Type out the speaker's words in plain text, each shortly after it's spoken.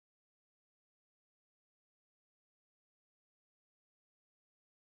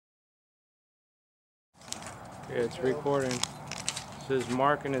Yeah, it's recording. It says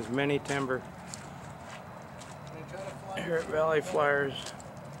marking his mini timber here at Valley Flyers.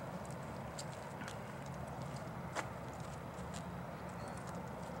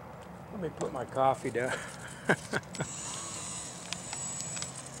 Let me put my coffee down. There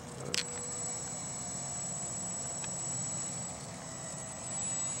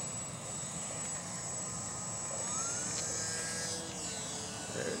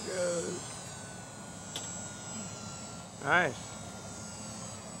it goes. Nice.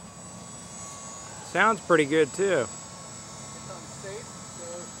 Sounds pretty good too. It's unsafe, so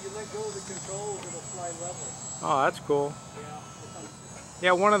if you let go of the controls, it'll fly level. Oh, that's cool. Yeah, it's unsafe.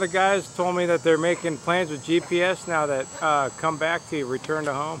 Yeah, one of the guys told me that they're making plans with GPS now that come back to you, return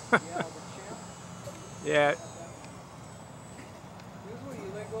to home. Yeah, the chip. Yeah. Here's where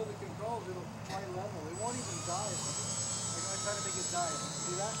you let go of the controls, it'll fly level. It won't even dive. Like I try to make it dive.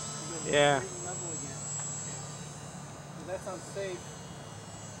 See that? Yeah. Level again. So that's unsafe.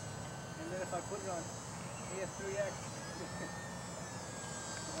 And then if I put it on AS3X,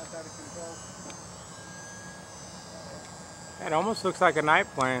 that's out of control. It almost looks like a night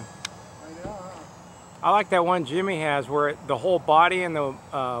plane. I know, huh? I like that one Jimmy has where the whole body and the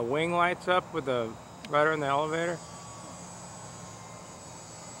wing lights up with the rudder in the elevator.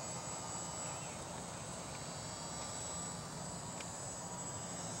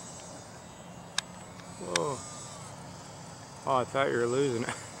 Whoa. Oh, I thought you were losing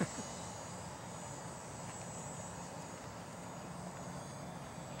it.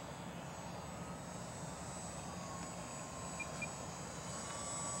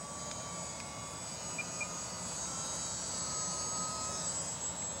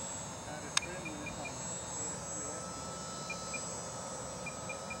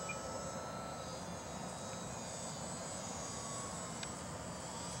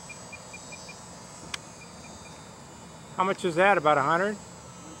 How much is that? About 100?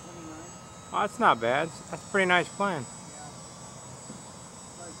 129. Oh, that's not bad. That's a pretty nice plane. Yeah.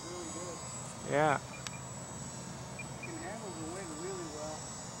 Flies really good. Yeah. You can handle the wind really well.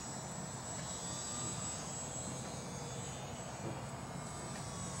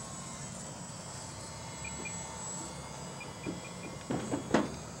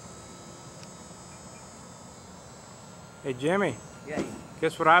 Hey Jimmy. Yeah.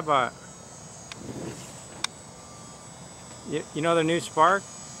 Guess what I bought? You know the new Spark?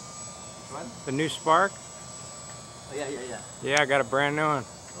 What? The new Spark? Oh, yeah. Yeah, I got a brand new one.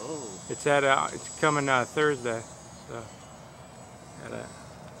 Oh. It's it's coming Thursday. So,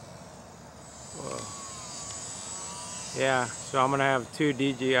 whoa. Yeah, so I'm gonna have 2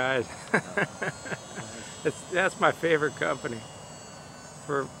 DJIs. That's my favorite company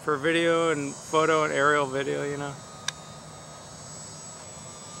for video and photo and aerial video, you know.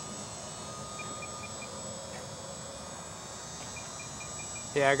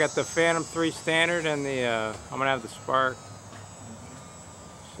 Yeah, I got the Phantom 3 standard and the I'm gonna have the Spark.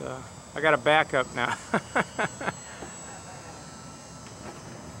 So I got a backup now.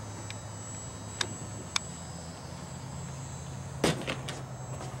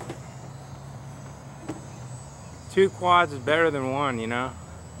 Two quads is better than one, you know.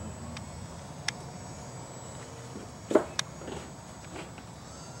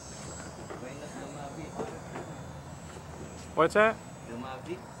 What's that?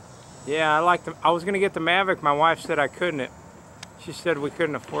 Yeah, I like them. I was gonna get the Mavic. My wife said I couldn't. She said we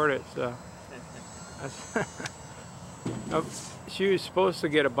couldn't afford it, so. She was supposed to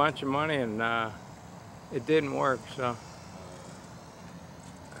get a bunch of money, and it didn't work. So.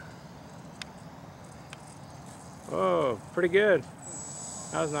 Oh, pretty good.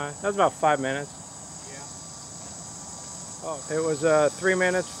 That was nice. That was about 5 minutes. Yeah. Oh, it was 3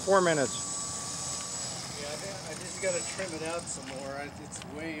 minutes, 4 minutes. Yeah, I just gotta trim it out some more. It's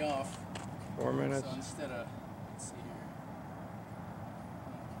way off. 4 minutes. So instead of, let's see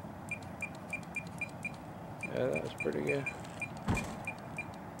here. Yeah, that was pretty good.